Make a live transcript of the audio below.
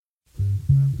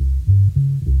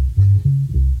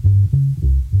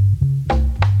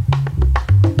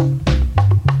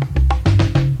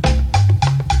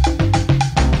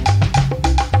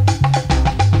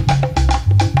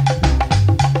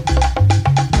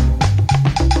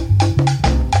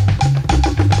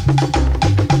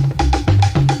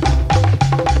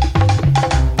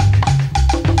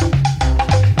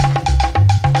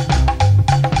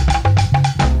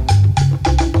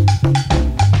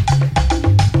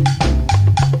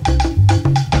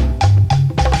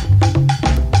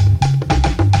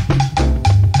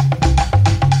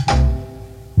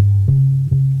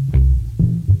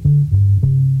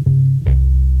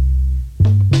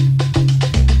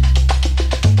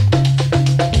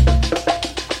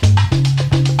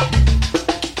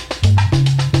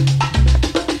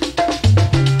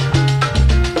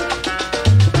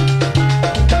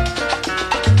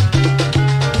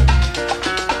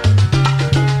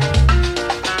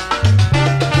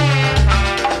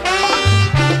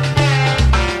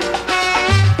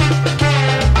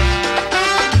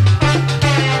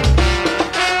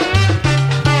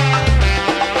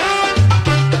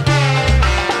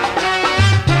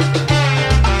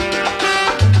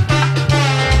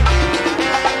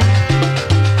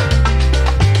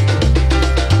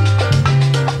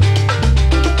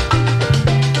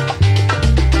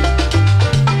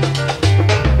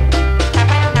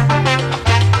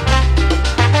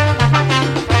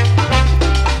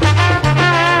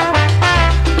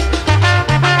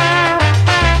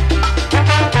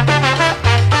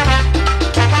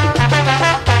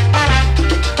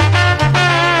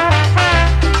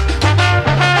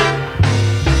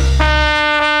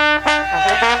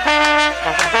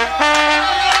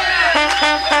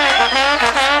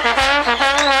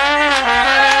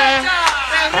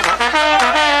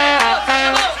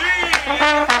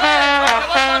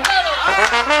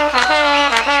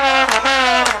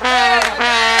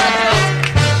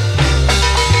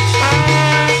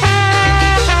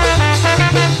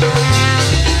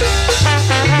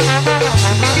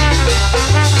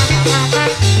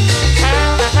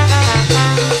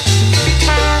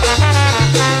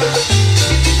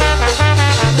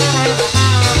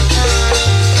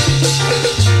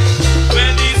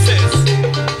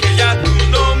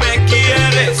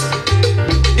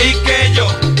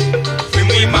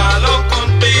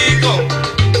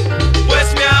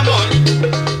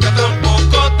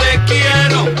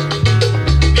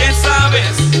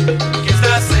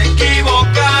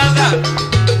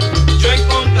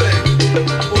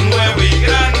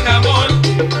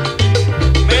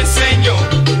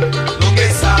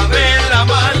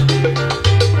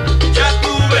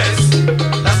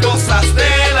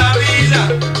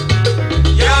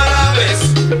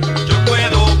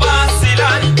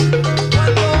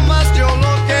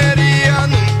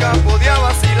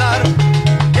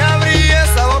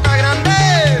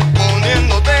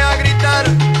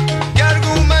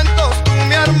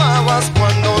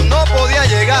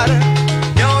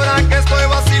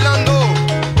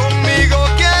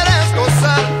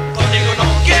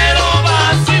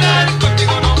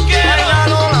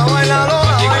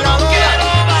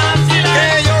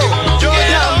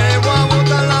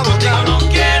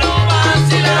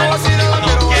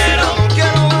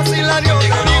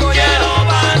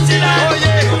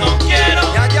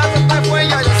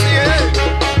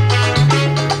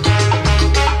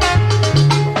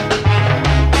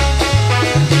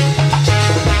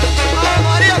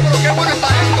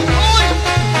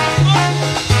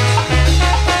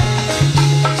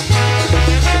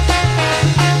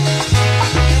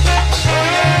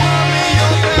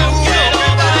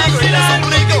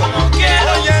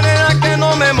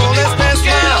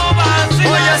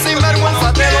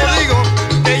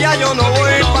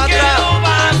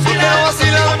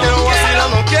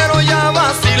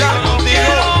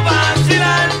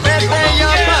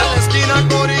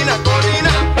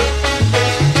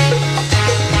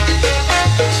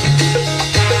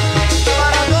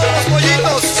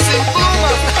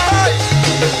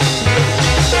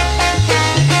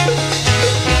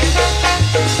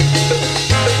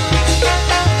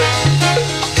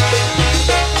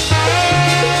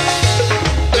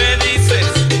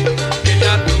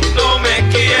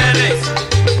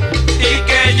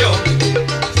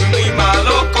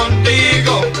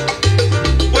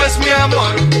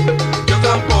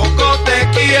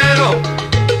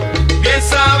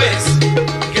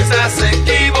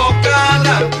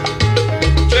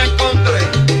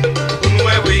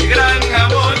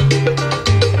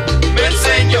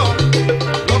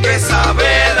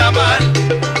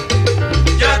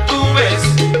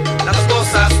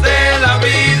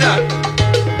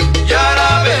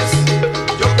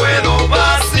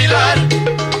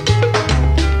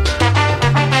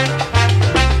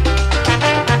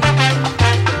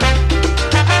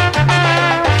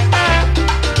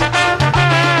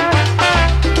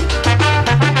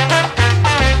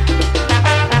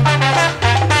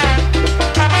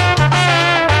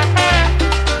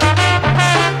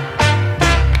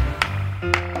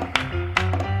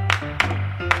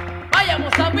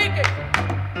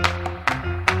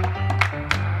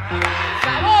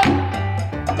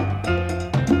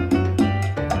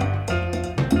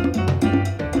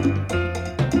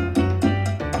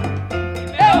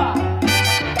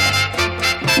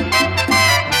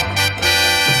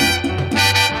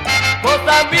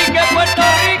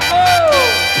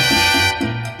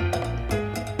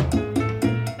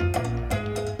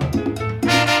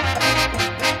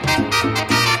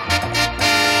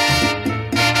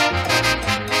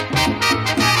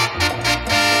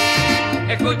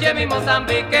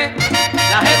Mozambique,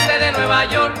 la gente de Nueva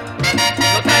York,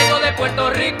 lo traigo de Puerto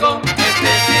Rico,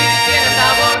 este sí tiene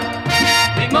sabor.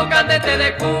 Ritmo candente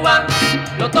de Cuba,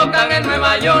 lo tocan en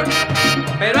Nueva York,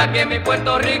 pero aquí en mi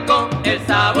Puerto Rico, el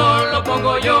sabor lo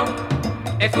pongo yo.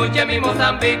 Escuche mi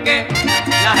Mozambique,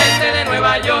 la gente de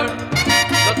Nueva York,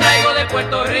 lo traigo de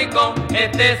Puerto Rico,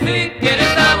 este sí tiene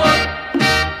sabor.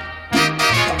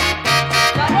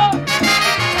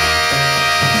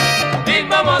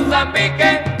 Ritmo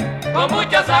Mozambique, con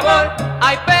mucho sabor.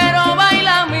 Ay, pero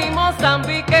baila mi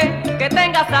Mozambique, que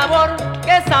tenga sabor,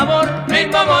 que sabor.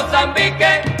 Ritmo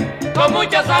Mozambique, con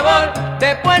mucho sabor.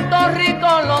 De Puerto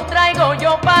Rico lo traigo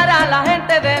yo para la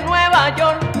gente de Nueva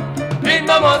York.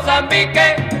 Ritmo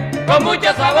Mozambique, con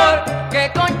mucho sabor.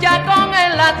 Que con chacón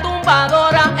en la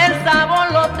tumbadora, el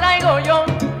sabor lo traigo yo.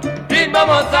 Ritmo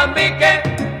Mozambique,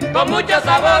 con mucho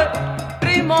sabor.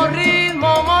 Ritmo,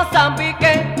 ritmo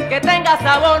Mozambique, que tenga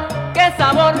sabor, que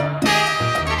sabor.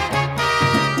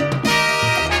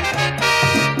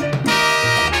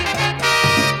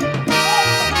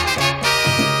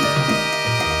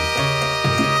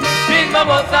 Ritmo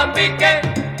Mozambique,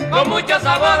 con mucho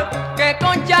sabor. Que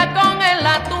con chacón en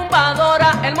la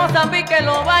tumbadora, el Mozambique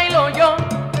lo bailo yo.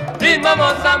 Ritmo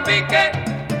Mozambique,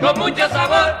 con mucho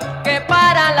sabor. Que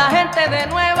para la gente de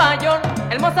Nueva York,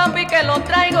 el Mozambique lo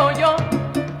traigo yo.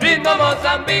 Ritmo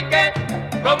Mozambique,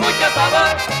 con mucho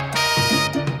sabor.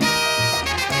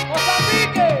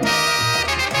 ¡Mozambique!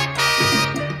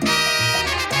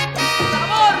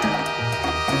 ¡Sabor!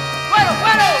 ¡Fuero,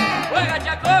 fuero! ¡Juega,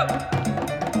 Chaco!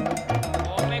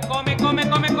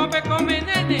 Come,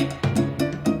 nene.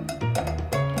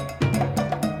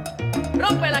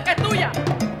 ¡Rómpela, que es tuya!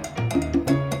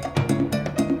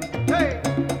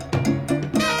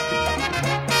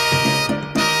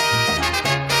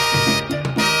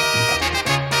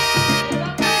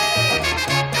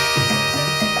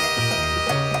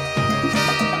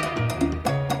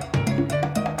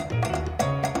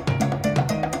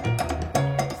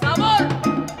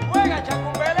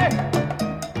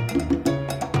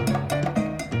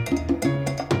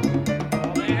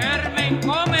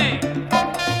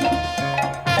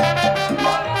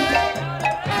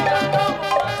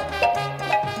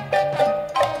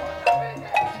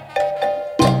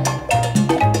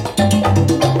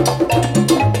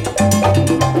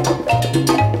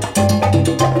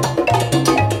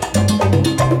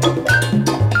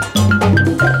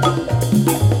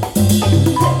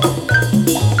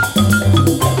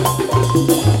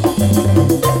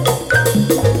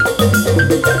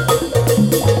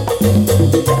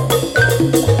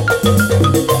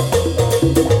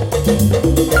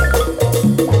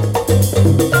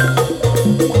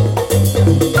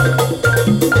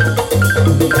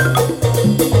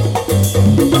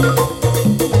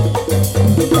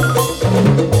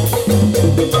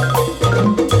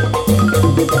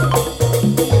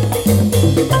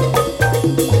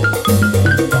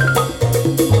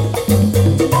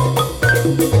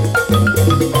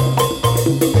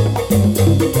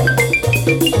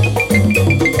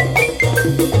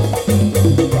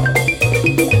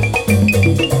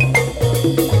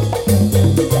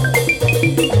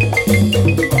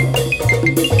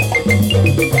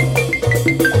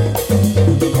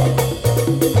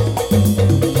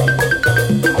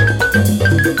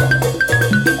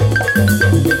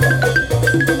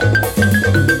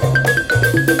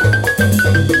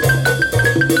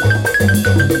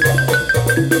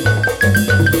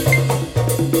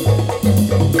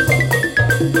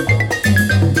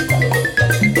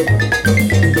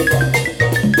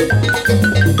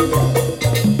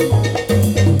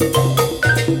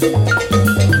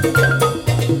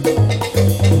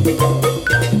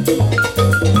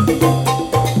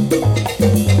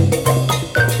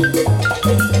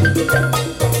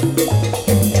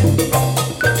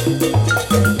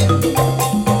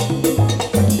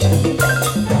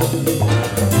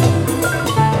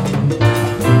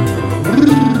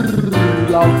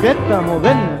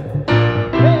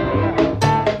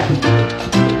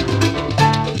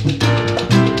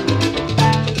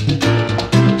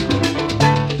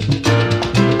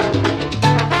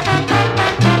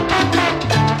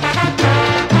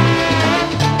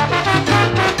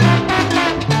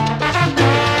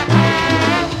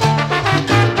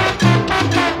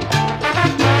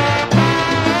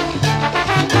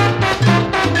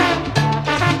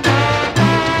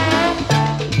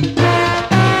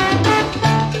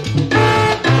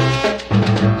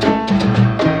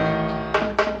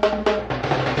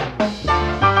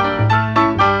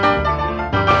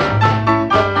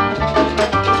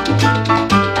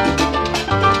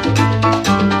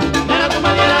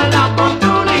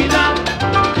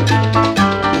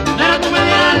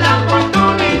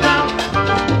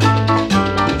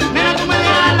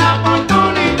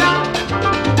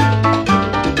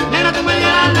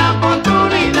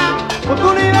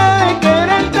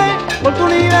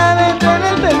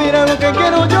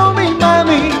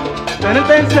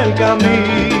 tenerte cerca a mí.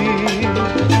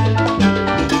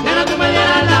 Nena, tú me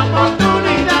dieras la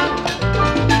oportunidad.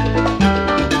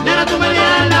 Nena, tú me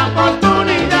dieras la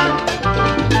oportunidad.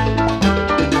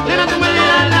 Nena, tú me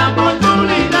dieras la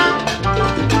oportunidad.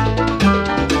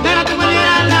 Nena, tú me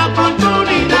dieras la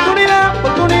oportunidad.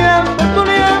 Oportunidad,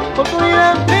 oportunidad,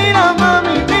 oportunidad. Mira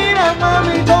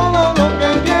mami, todo lo que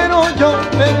quiero yo,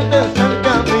 verte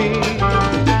cerca a mí.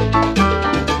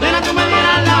 Nena, tú me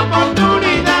dieras la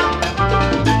oportunidad.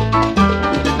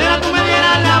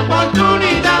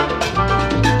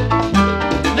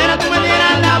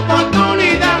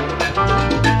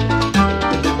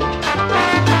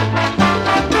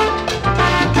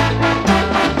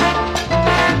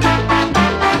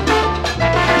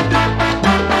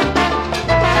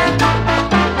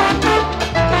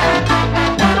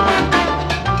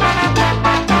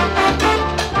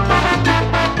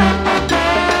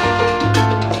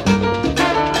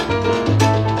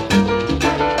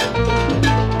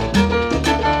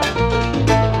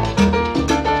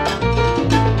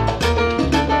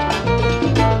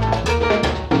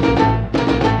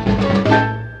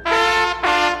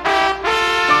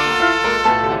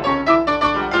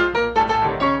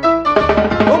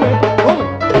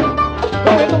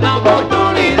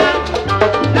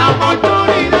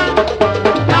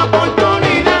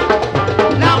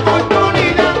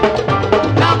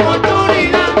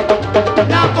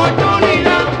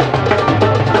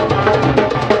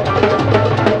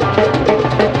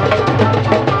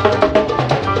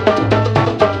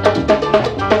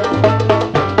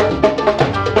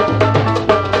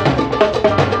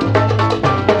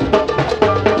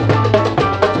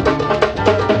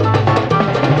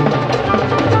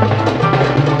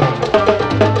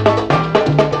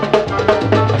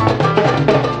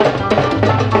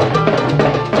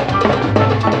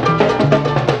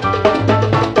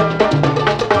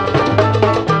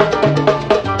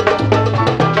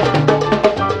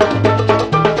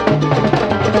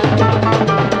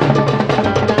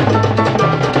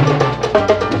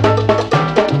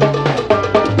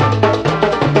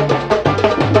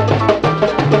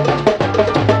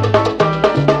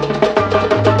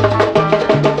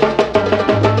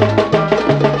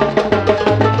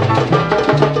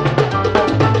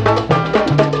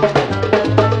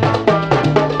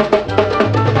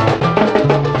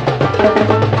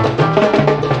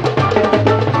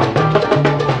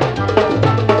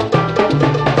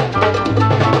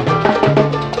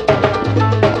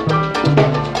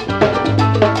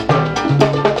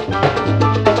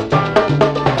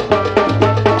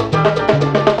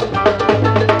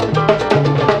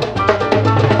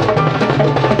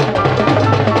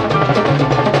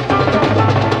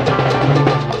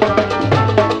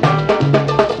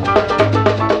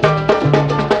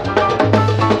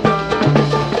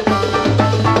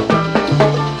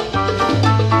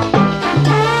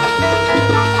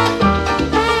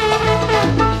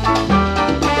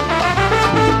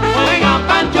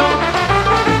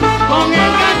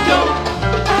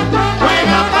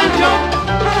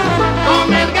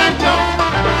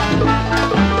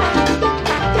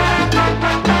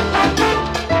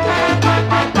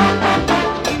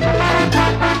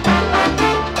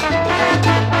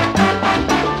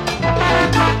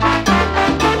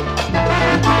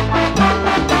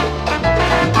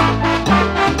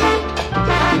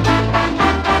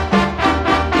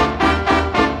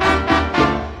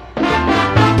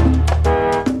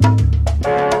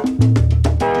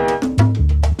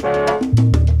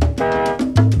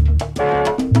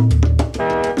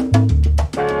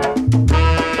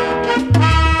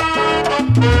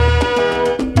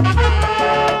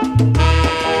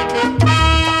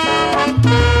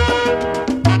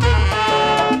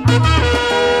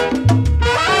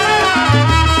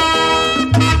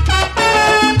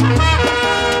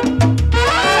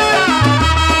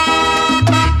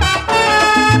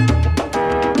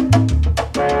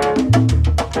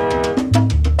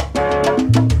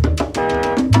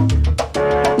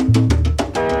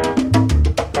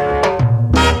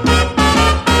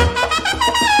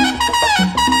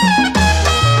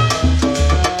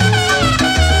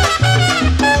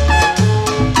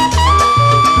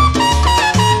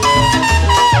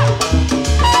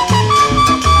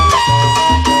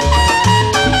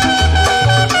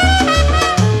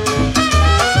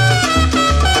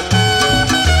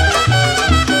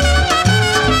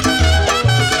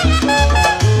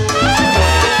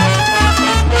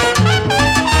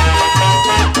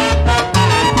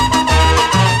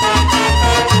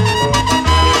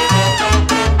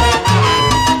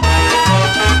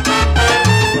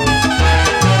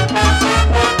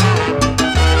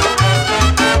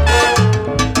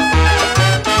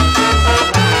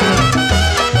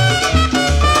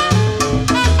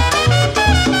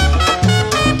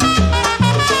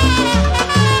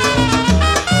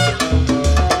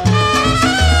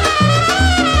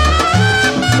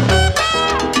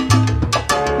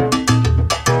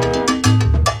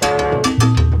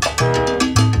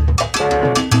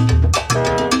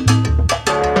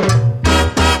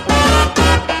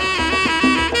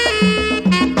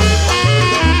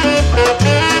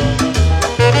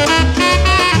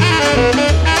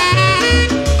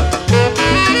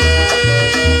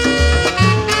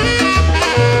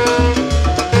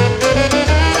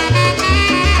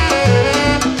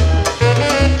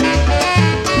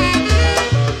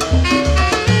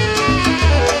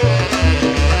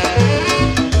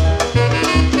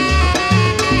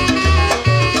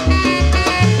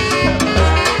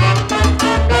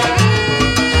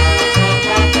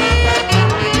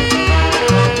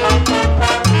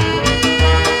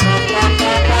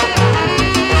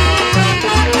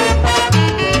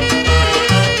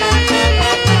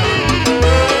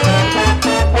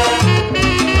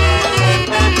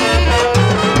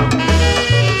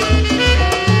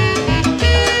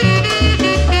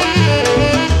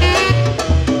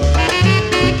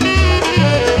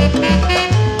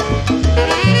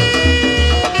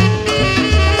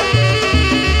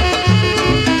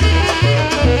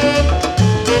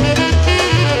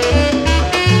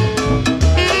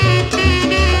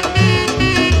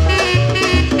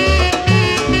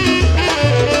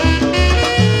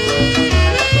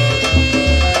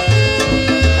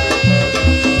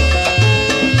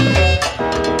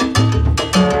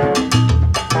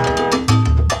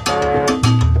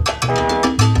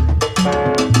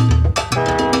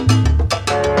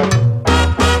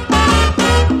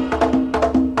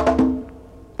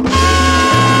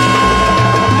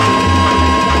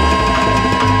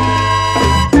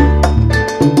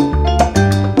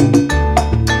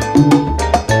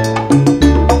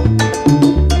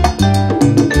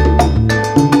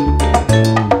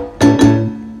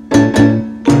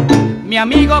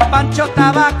 amigo Pancho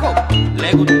Tabaco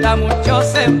le gusta mucho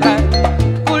sembrar,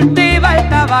 cultiva el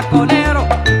tabaconero,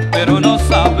 pero no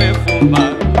sabe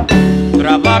fumar.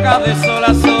 Trabaja de sol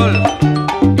a sol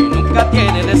y nunca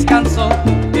tiene descanso,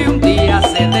 y un día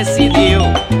se decidió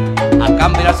a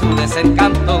cambiar su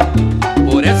desencanto.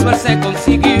 Por eso él se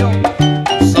consiguió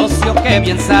un socio que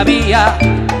bien sabía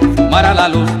fumar a la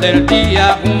luz del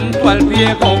día junto al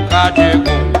viejo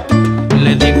callejón.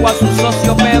 Le dijo a su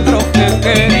socio Pedro que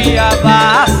quería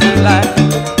vacilar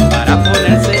para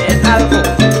ponerse en algo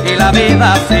y la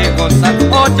vida se goza.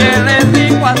 Oye, le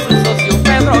dijo a su socio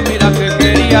Pedro, mira que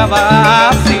quería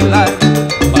vacilar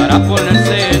para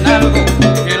ponerse en algo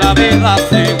y la vida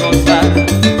se goza.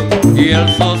 Y el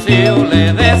socio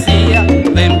le decía,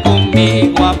 ven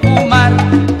conmigo a fumar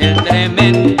el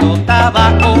tremendo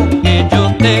tabaco que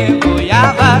yo te voy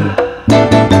a dar.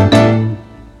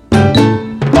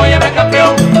 Óyeme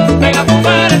campeón, ven a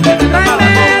fumar este tabaco.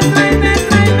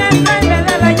 Tráeme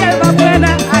de la hierba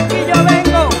buena, aquí yo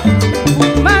vengo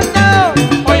fumando.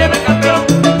 Óyeme campeón,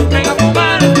 ven a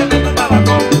fumar este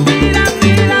tabaco. Mira,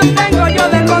 vengo yo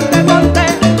del monte,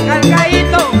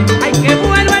 cargadito, ay qué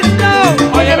bueno el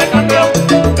flow. Óyeme campeón,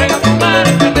 ven a fumar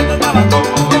este tabaco.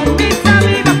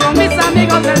 Con mis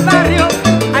amigos del barrio,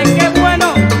 ay qué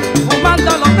bueno,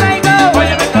 fumando lo traigo.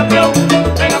 Óyeme campeón,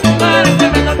 ven a fumar este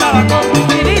tabaco.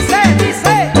 Y dice.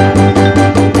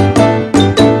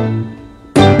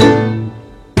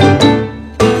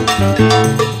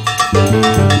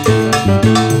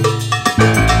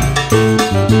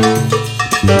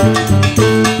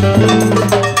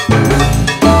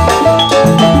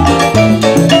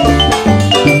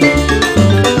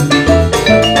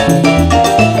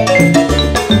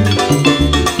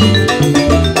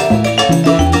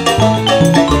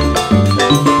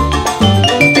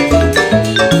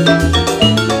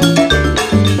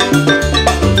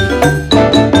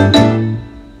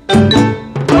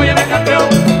 Óyeme campeón,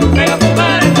 ven a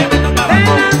fumar este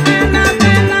tabaco.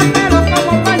 Pero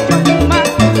como Pancho fuma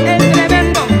el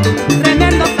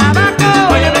tremendo tabaco.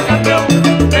 Óyeme campeón,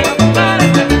 ven a fumar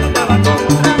este tabaco.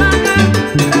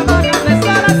 Trabaja de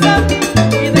sol a sol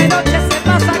y de noche se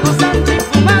pasa gozando y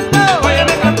fumando.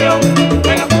 Óyeme campeón,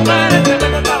 ven a fumar este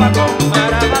tabaco.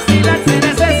 Para vacilar se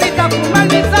necesita fumar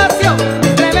mi socio,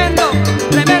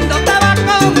 tremendo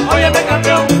tabaco. Óyeme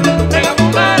campeón, ven a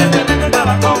fumar este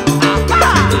tabaco.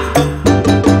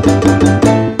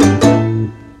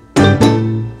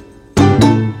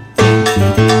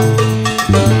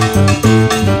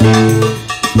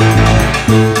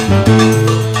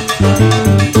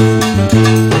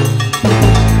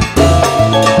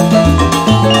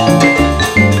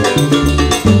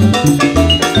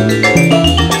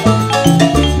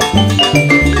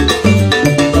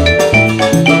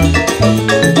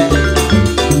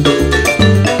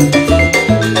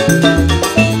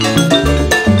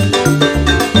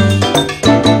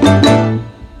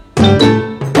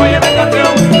 Óyeme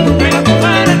campeón, ven a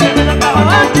fumar este tabaco.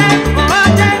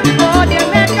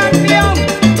 Óyeme campeón,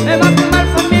 me va a fumar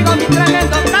conmigo mi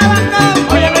tremendo tabaco.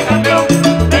 Óyeme campeón,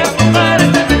 ven a fumar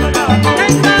este tabaco.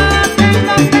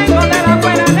 Tengo de la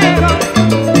buena negro,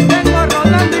 vengo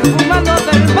rodando y fumando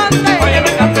del monte.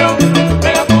 Óyeme campeón,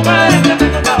 ven a fumar este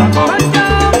tabaco.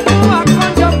 Con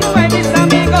yo y mis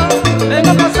amigos,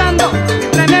 vengo gozando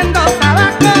tremendo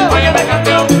tabaco. Óyeme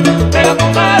campeón, ven a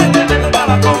fumar este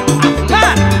tabaco.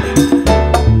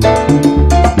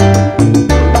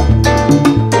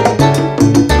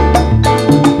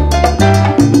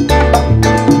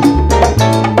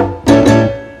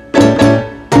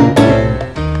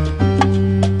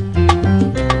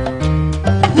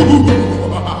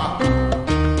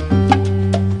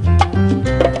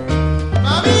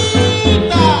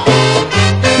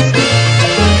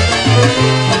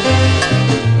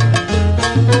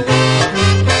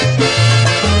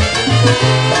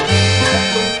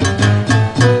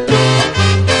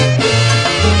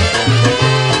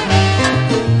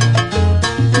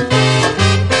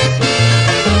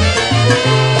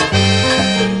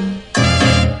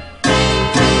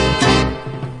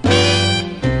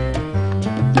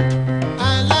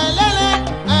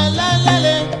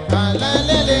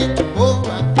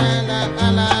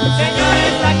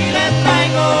 Señores, aquí les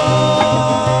traigo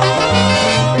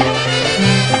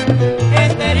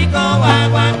este rico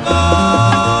guaguancó.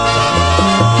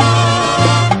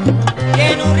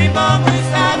 Tiene un ritmo muy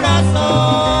sabroso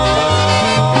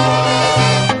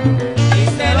y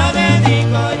se lo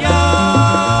dedico yo.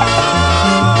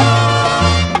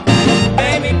 De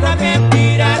mi propia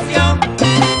inspiración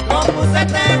compuse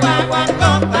este guaguancó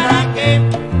para que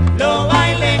lo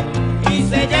bailen y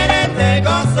se llenen de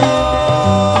gozo.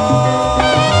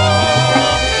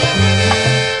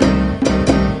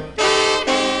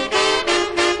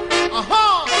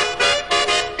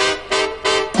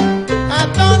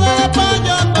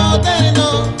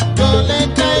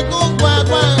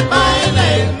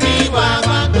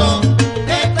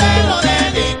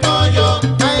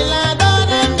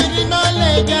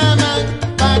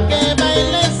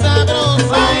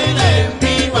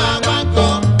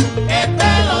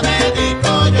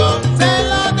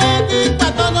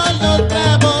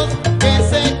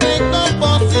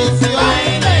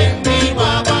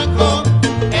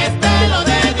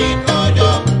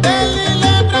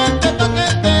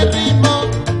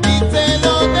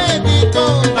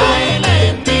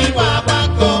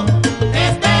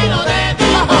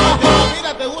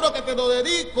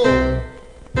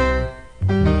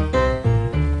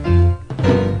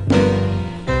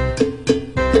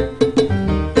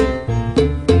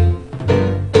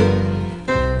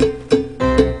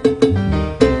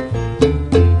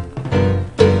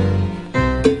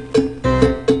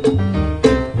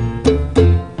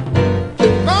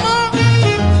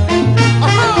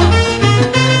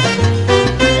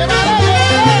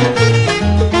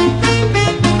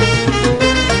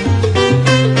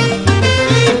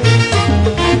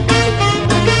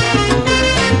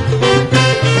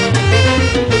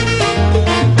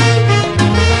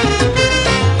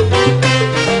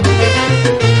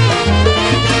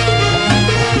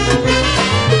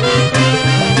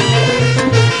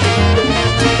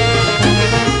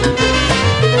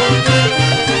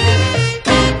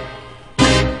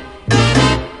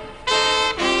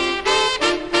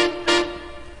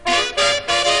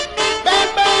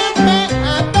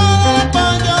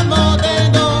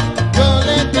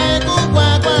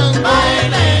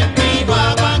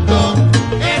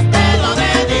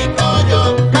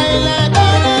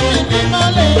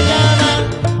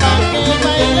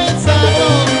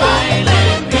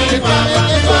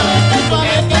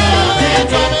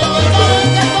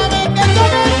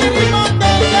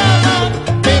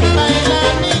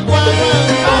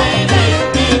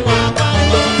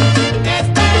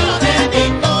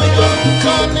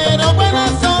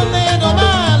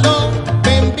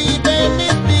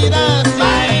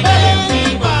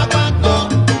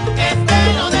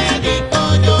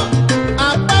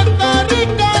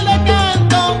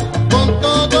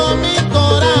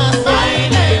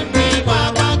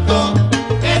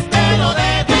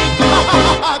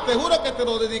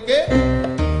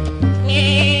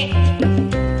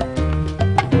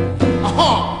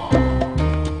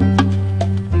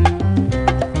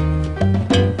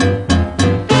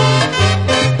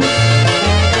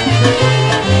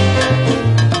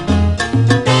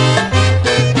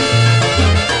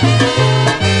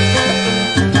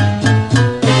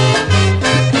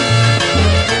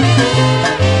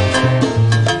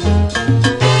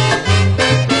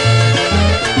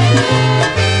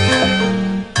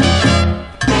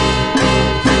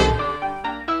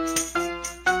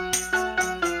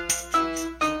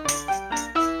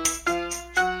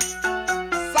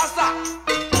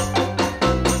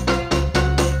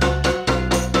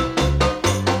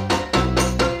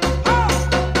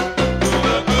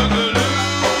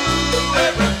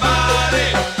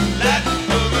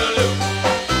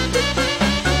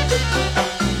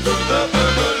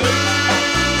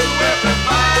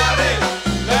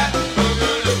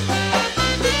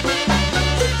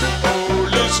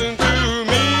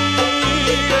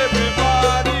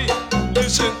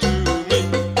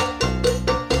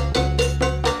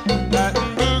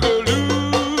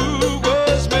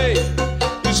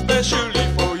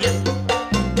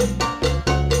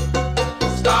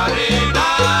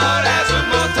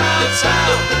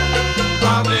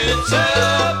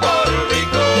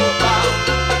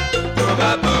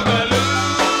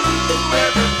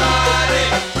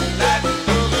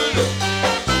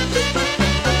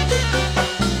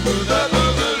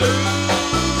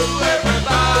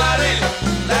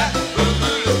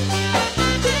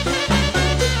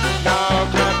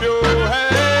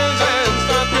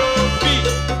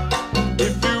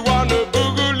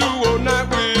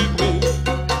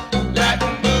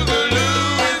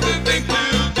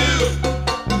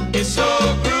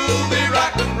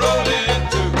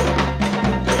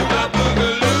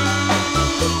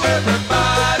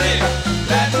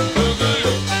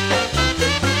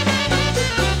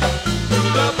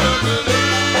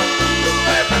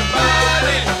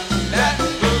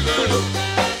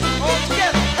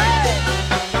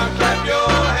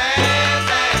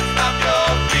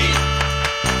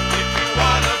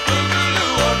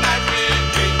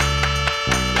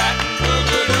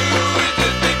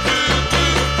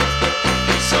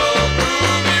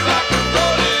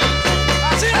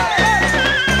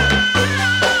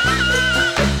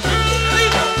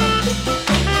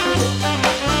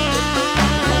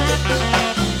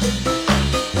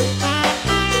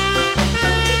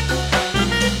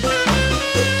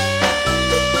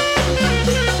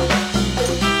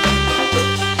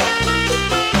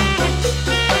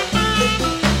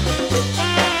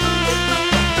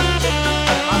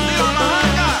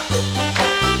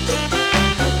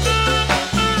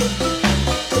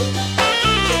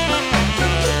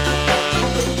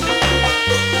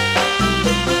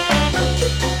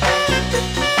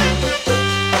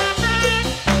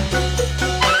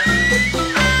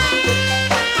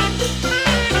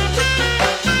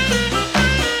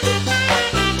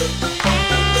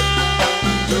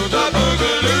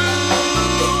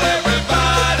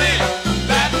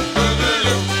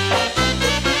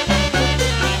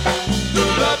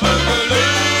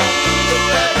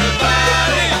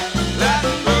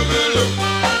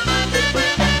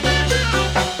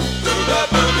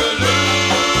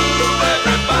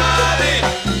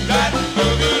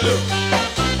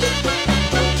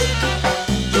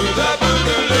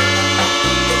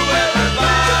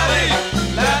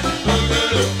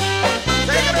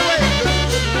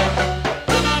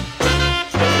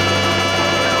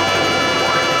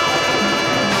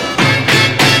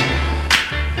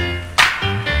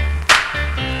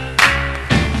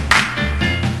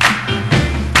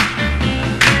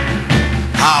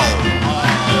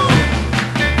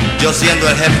 yo siendo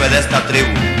el jefe de esta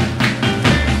tribu,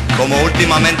 como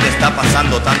últimamente está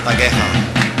pasando tanta queja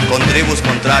con tribus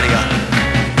contrarias,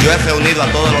 yo he reunido a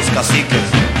todos los caciques,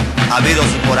 habidos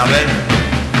y por haber,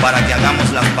 para que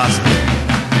hagamos las paces.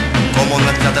 Como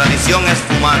nuestra tradición es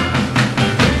fumar,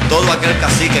 todo aquel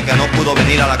cacique que no pudo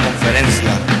venir a la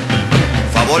conferencia,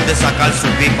 favor de sacar su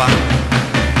pipa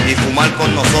y fumar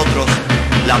con nosotros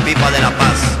la pipa de la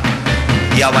paz,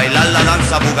 y a bailar la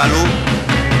danza bugalú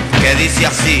que dice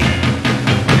así.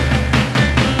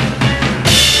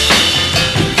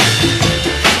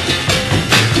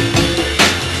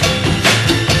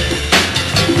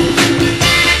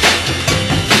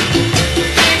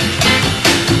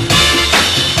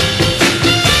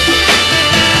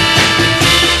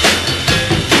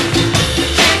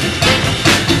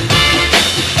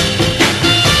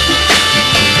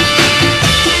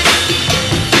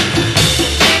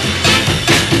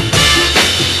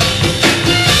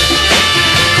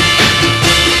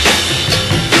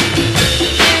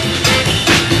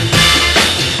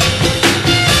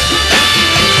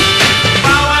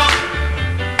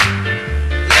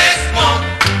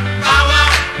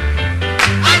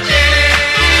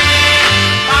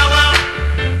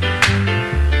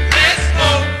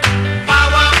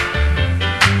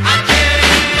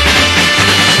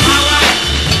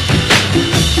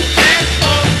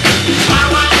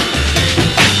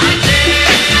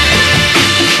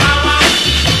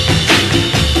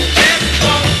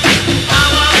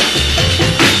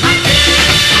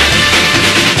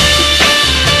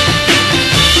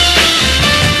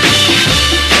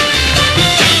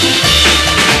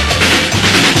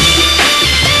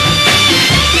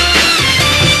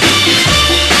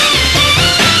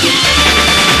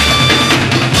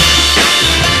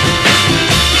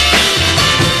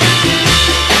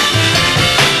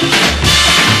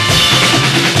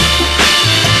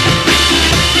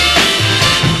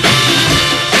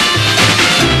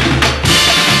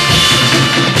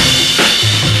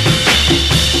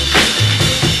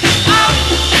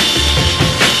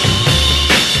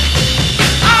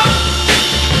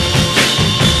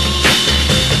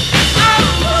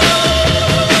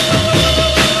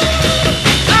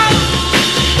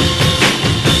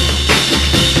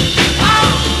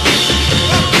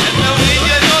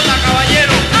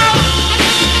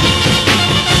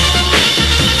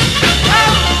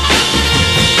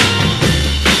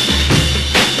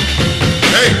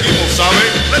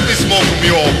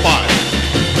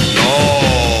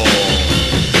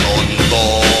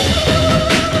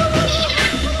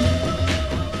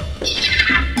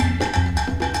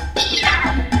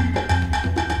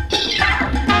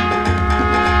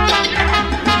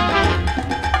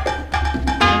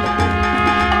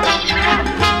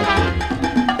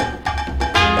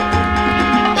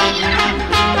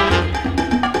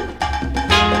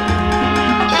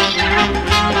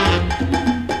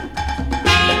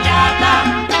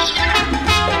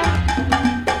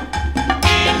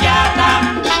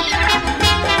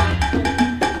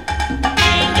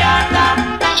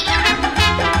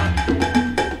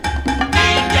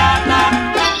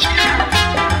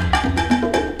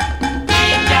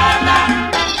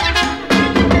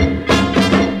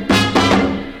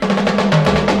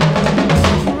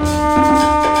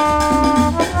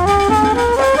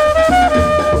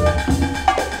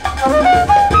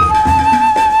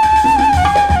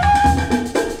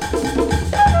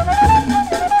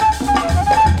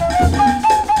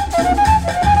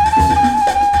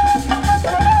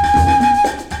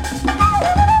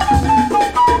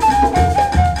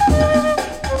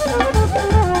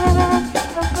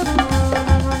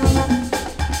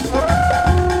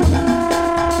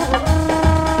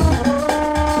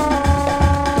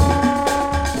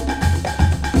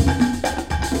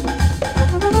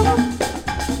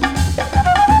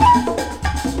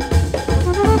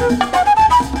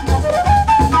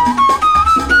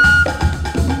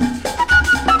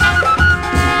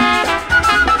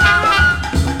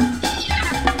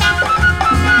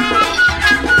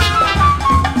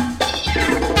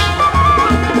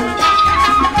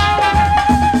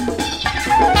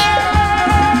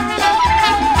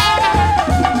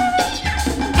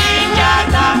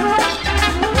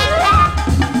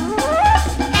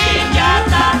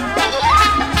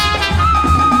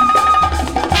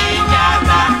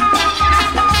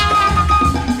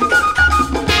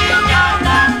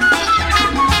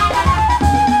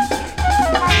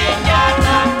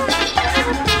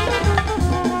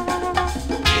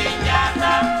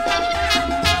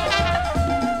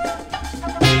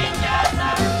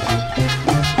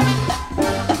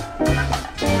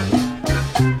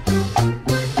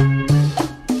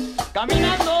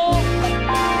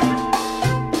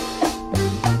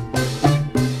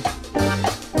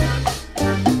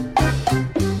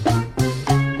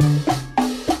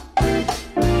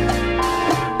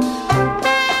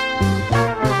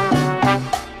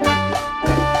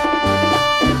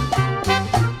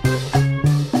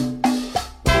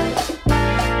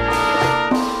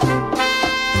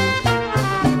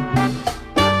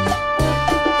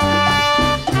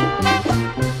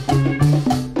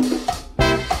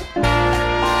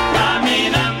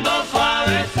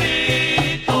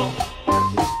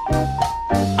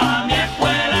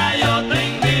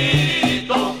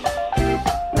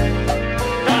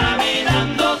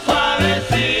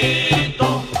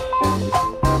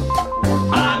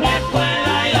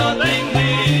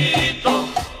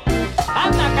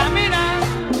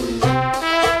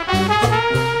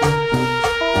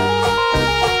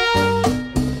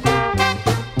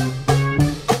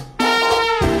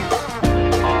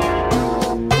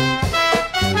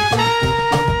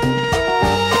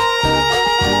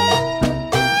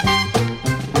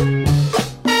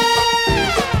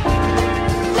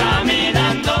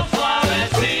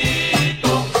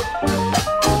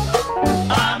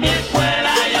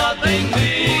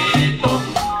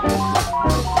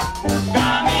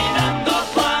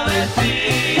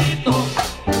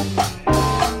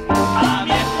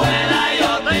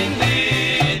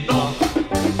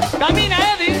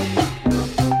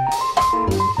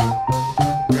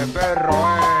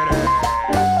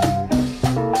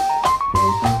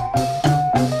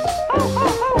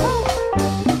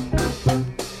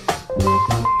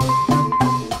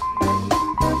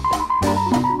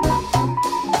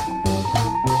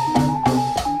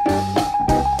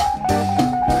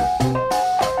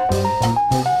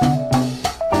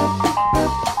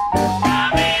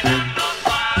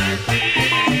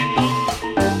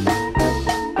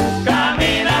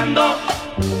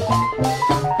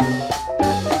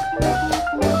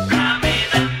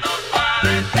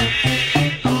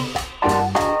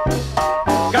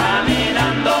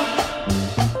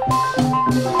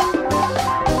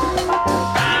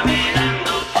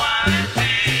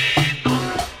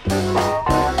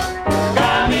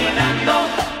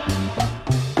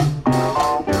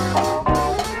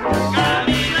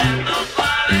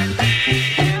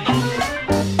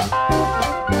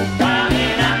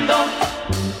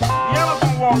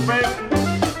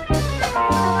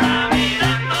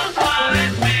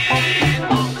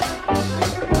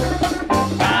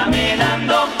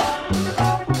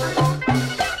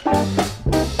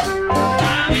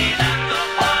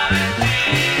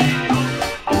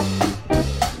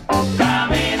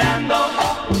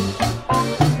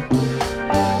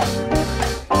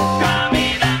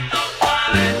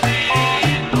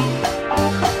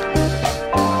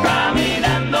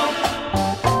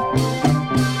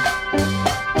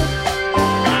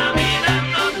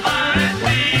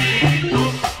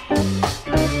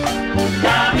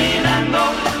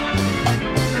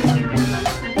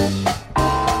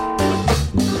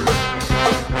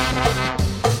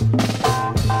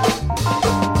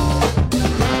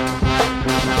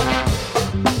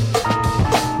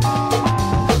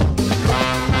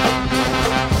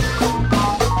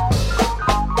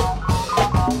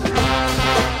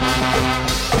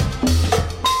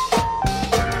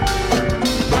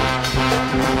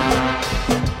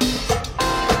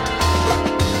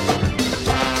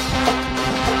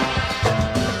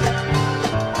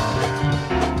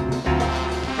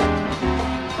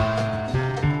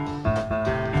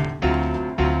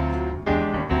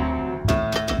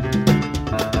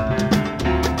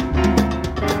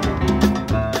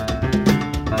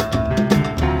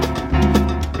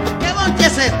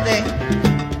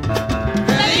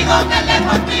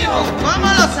 contigo. ¿Cómo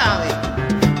lo sabe?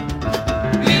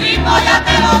 Mi ritmo ya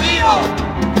te lo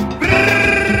digo.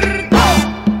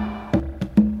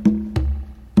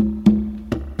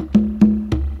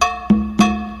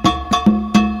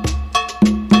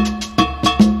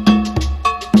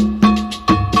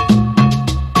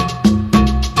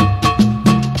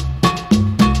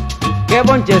 ¿Qué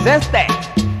bonche es este?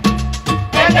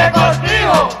 ¿Quién te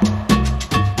contigo?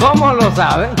 ¿Cómo lo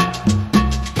sabe?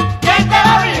 ¿Quién te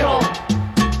lo dijo?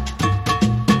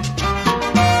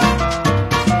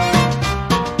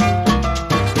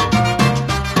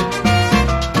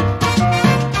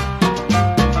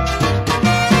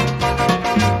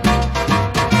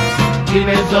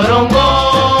 Dime Sorongo,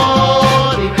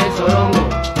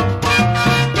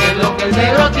 ¿qué es lo que el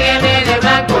negro tiene de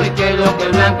blanco y qué es lo que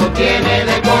el blanco tiene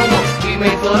de Congo?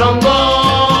 Dime Sorongo,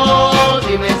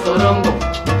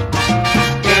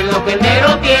 ¿qué es lo que el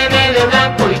negro tiene de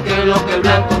blanco y qué es lo que el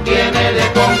blanco tiene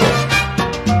de Congo?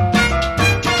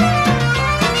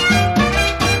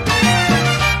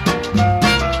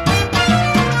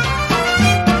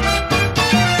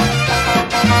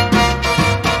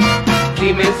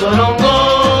 Dime Sorongo,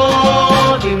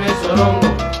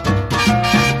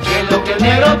 ¿qué es lo que el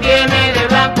negro tiene de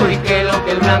blanco y qué es lo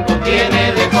que el blanco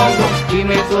tiene de Congo?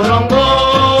 Dime Sorongo,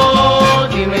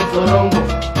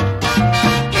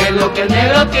 ¿qué es lo que el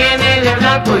negro tiene de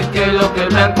blanco y qué es lo que el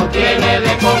blanco tiene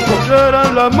de Congo?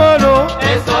 Serán las manos,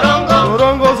 El Sorongo,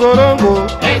 sorongo, sorongo.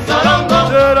 el Sorongo,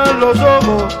 Serán los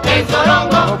ojos, el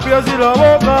Sorongo, los pies y la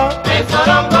boca. el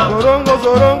Sorongo, Sorongo,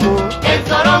 sorongo, el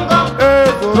Sorongo,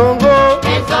 sorongo.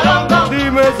 el Sorongo,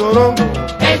 Dime sorongo.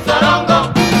 el Sorongo.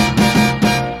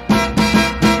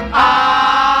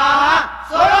 ¡Ah!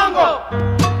 ¡Sorongo!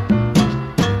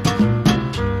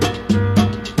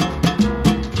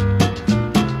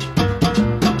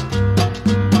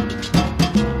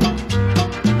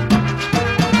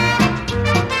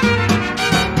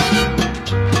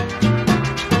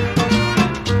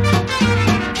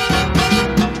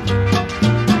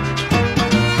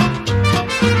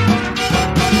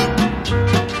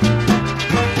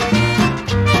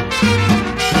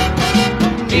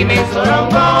 Dime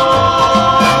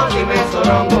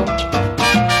Sorongo,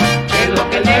 ¿qué es lo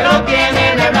que el negro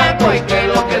tiene de blanco y qué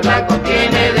es lo que el blanco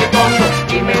tiene de Congo?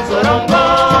 Dime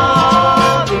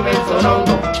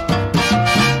Sorongo,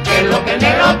 ¿qué es lo que el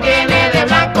negro tiene de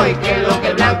blanco y qué es lo que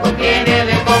el blanco tiene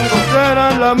de Congo?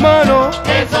 Serán las manos,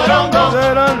 El Sorongo,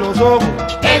 serán los ojos.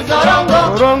 el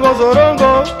Sorongo, Sorongo,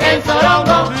 sorongo. el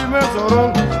Sorongo, Dime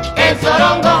sorongo. el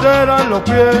Sorongo, Serán los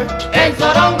pies, el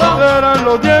Sorongo, serán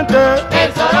los dientes.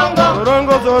 el Sorongo,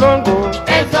 Sorongo, sorongo.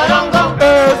 el Sorongo.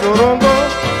 Sorongo.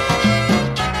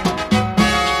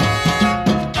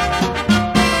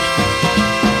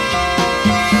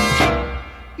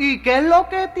 ¿Y qué es lo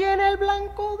que tiene el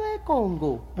blanco de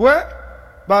Congo? Pues,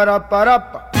 para.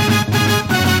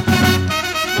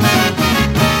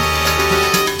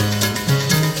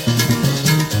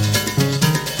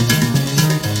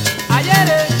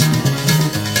 Ayer.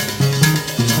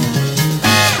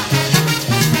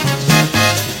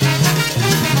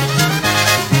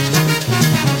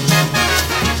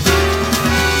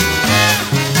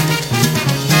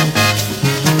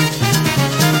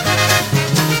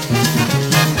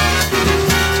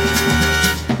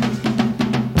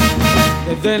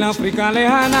 Desde la África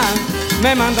lejana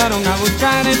me mandaron a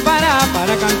buscar el para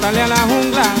cantarle a la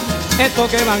jungla. Esto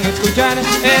que van a escuchar es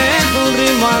un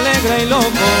ritmo alegre y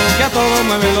loco que a todo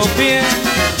mueve los pies.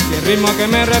 Y el ritmo a que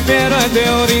me refiero es de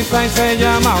Orisa y se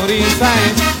llama Orisa.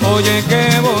 Oye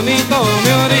qué bonito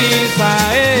mi Orisa,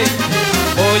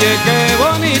 oye qué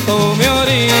bonito mi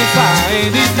Orisa,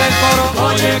 dice el coro.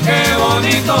 Oye qué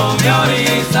bonito mi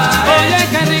Orisa, oye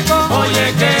qué rico,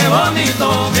 oye qué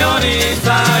bonito mi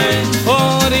Orisa.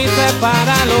 Orisa es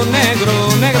para los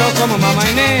negros, negros como Mamá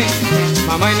Inés.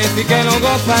 Mamá Inés sí que lo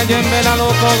goza y en vela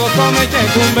los ojos me eche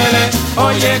cumbele.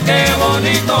 Oye qué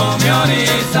bonito mi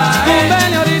Orisa,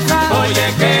 cumbele Orisa.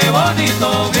 Oye qué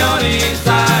bonito mi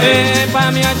Orisa. Pa'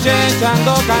 mi H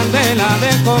echando candela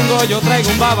del Congo yo traigo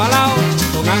un babalao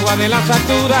con agua de las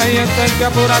alturas y esencia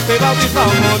pura estoy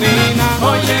bautizado Molina.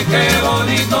 Oye qué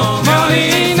bonito mi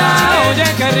Orisa, oye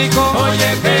qué rico,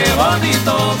 oye qué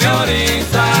bonito mi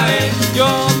Orisa. Yo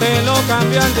te lo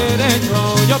cambio al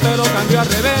derecho, yo te lo cambio al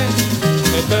revés.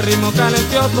 Este ritmo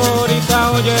calentoso,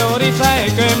 Orisa, oye Orisa,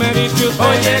 es que me dice usted.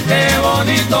 Oye qué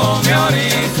bonito mi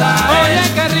Orisa, oye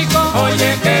qué rico,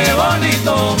 oye qué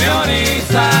bonito mi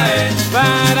Orisa.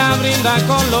 Para brindar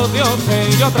con los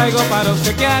dioses, yo traigo para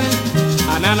obsequiar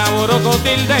a Nana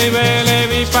Borocotilde y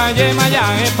Belevi pa' Yemayá,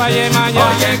 pa' Yemayá.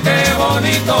 Oye qué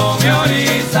bonito mi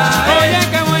Orisa, oye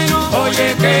qué bueno,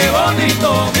 Oye, qué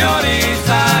bonito mi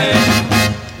Orizae.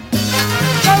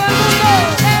 ¡Todo el mundo!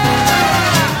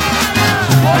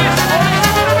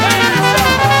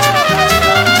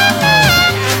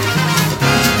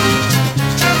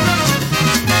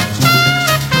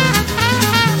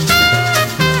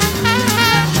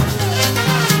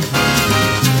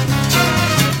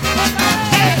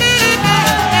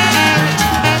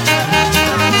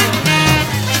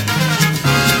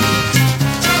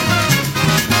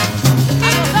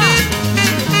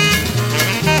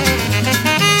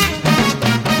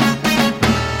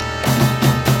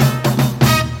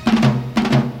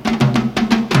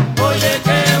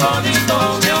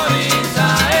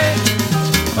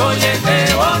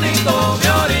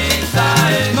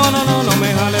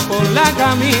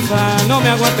 No me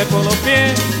aguante por los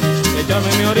pies,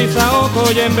 echarme mi oriza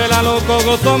oco y en vela loco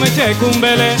gozo me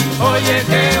checumbele. Oye,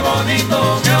 qué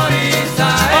bonito mi oriza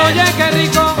es. Oye, qué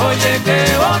rico. Oye, qué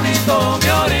bonito mi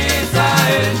oriza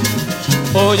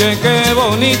es. Oye, qué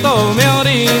bonito mi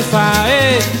oriza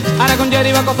es. Ahora con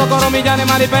Jerry Baco, Socorro, Millane,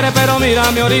 Mari Pérez, pero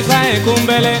mira mi oriza es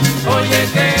cumbele. Oye,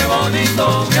 qué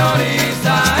bonito mi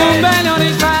oriza es. Cumbele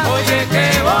oriza. Oye,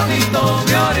 qué bonito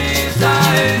mi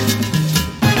oriza es.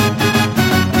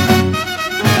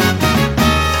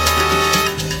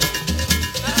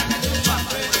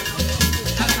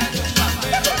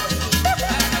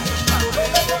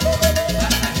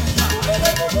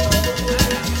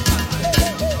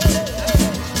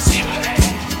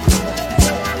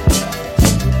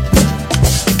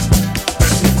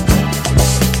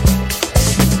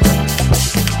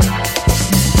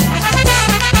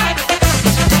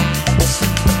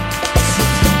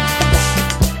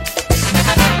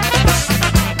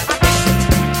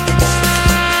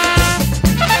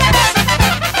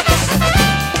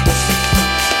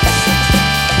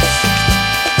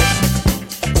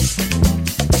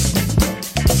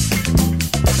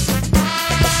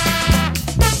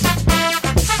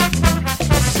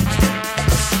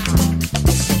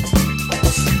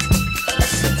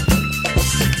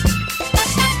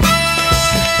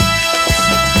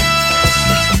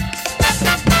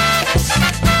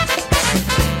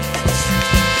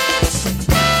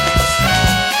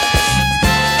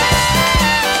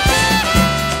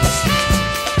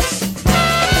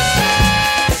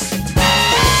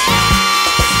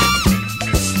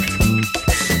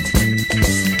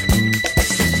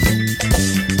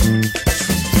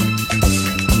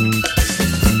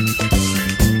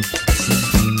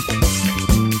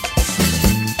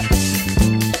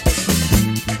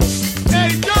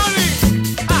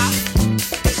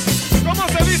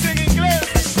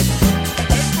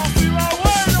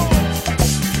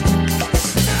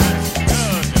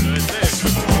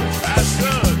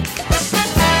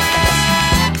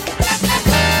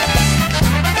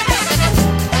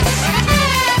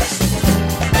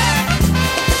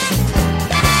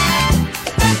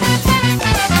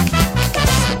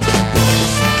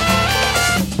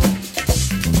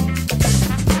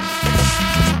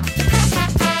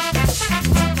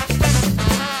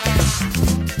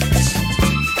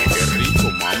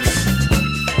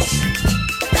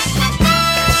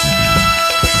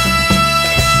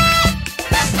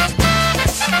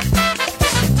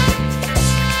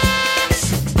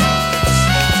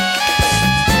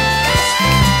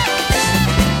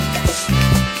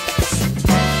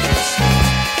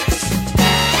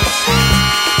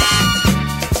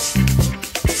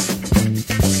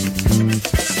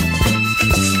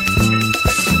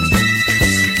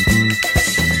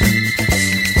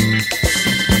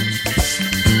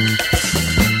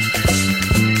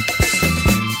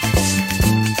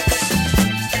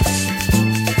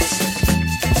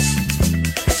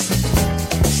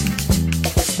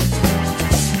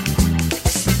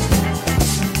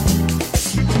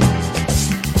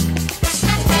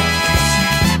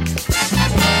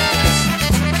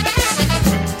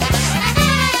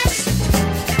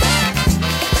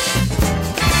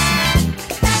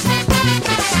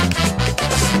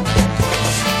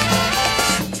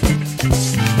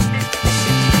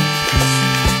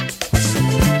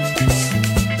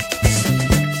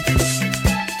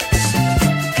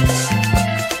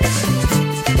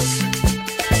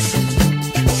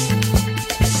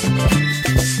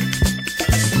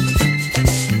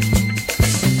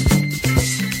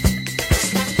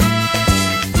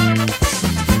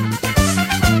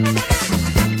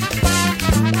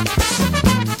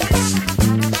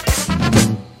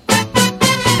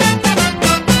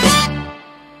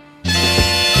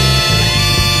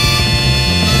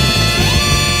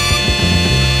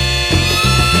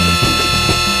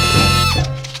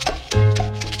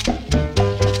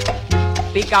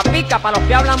 Pica pica para los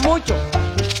que hablan mucho.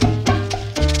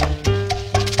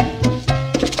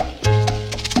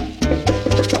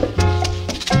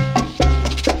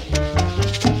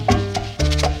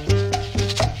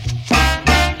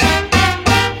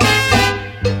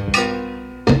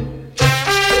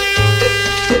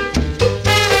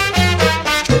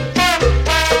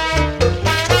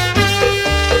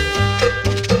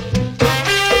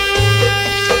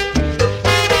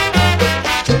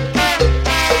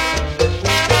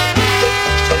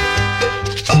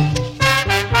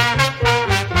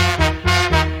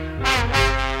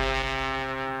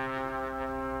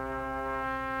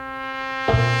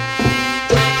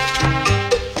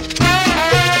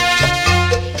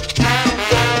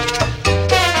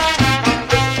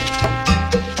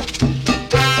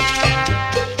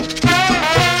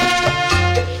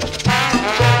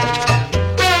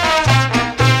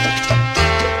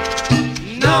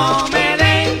 No me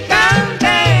den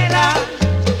candela,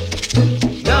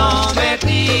 no me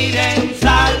tiren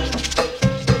sal,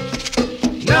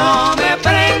 no me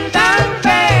prendan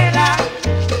vela,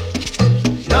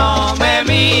 no me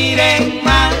miren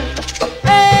mal.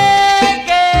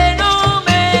 Que no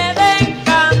me den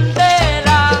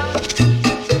candela,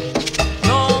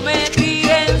 no me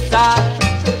tiren sal.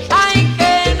 Ay,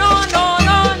 que no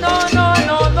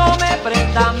me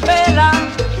prendan vela,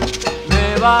 me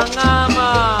van a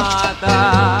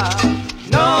matar.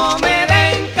 No me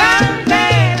den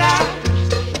candela,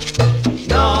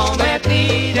 no me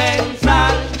tiren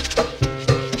sal,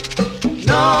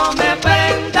 no me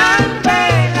prendan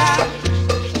vela,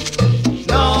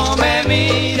 no me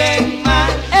miren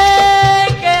mal.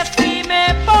 Que si me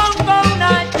pongo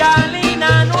una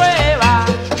chalina nueva,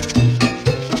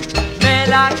 me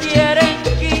la quieren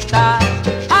quitar.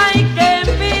 Ay, qué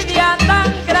envidia tan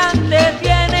grande,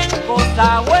 tienen cosa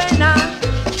buena,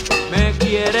 me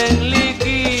quieren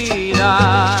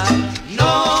liquidar.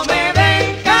 No me den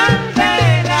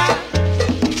candela,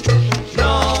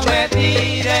 no me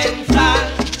tiren sal,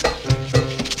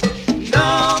 no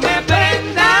me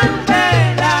prendan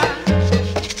vela,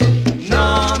 no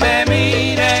me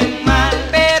miren mal.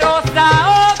 Pero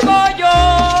Saoco yo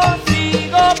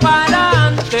sigo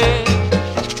pa'lante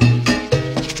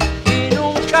y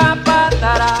nunca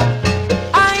patará.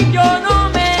 Ay, yo no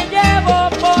me llevo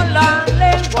por la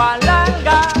lengua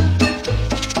larga,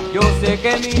 yo sé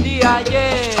que mi día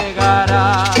llegará.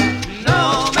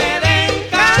 No me den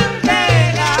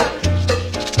candela,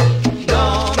 no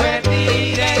me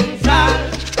tiren sal,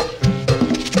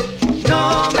 no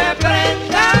me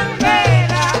prendan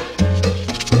vela,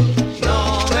 no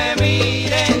me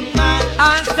miren mal.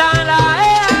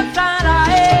 Azarae,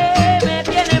 me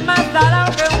tienen más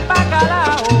salado que un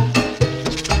bacalao,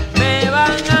 me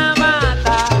van a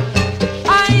matar.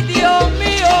 Ay, Dios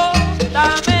mío,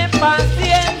 dame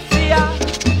paciencia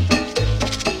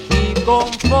y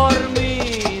conformidad.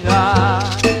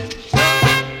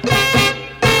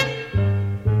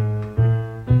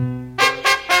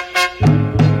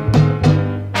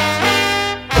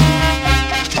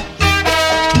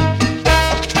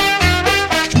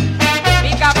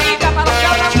 Pica, pica para los que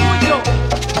hablan mucho.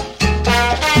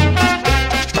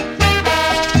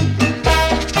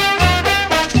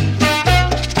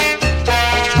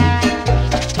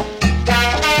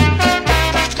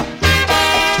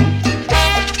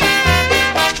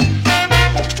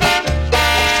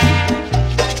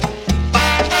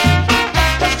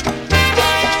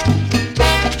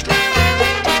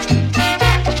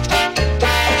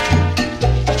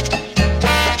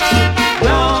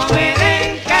 No me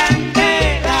den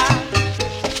candela,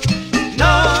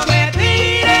 no me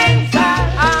tiren sal.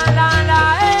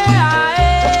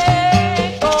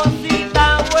 Cosita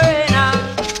buena,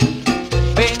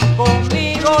 ven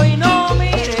conmigo y no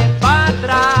mires para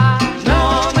atrás.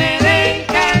 No me den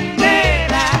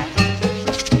candela,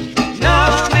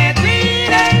 no me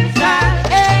tiren sal.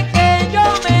 Es que yo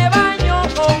me baño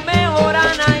con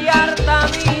mejorana y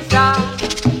artemisa,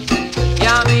 y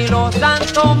a mí los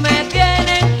santos me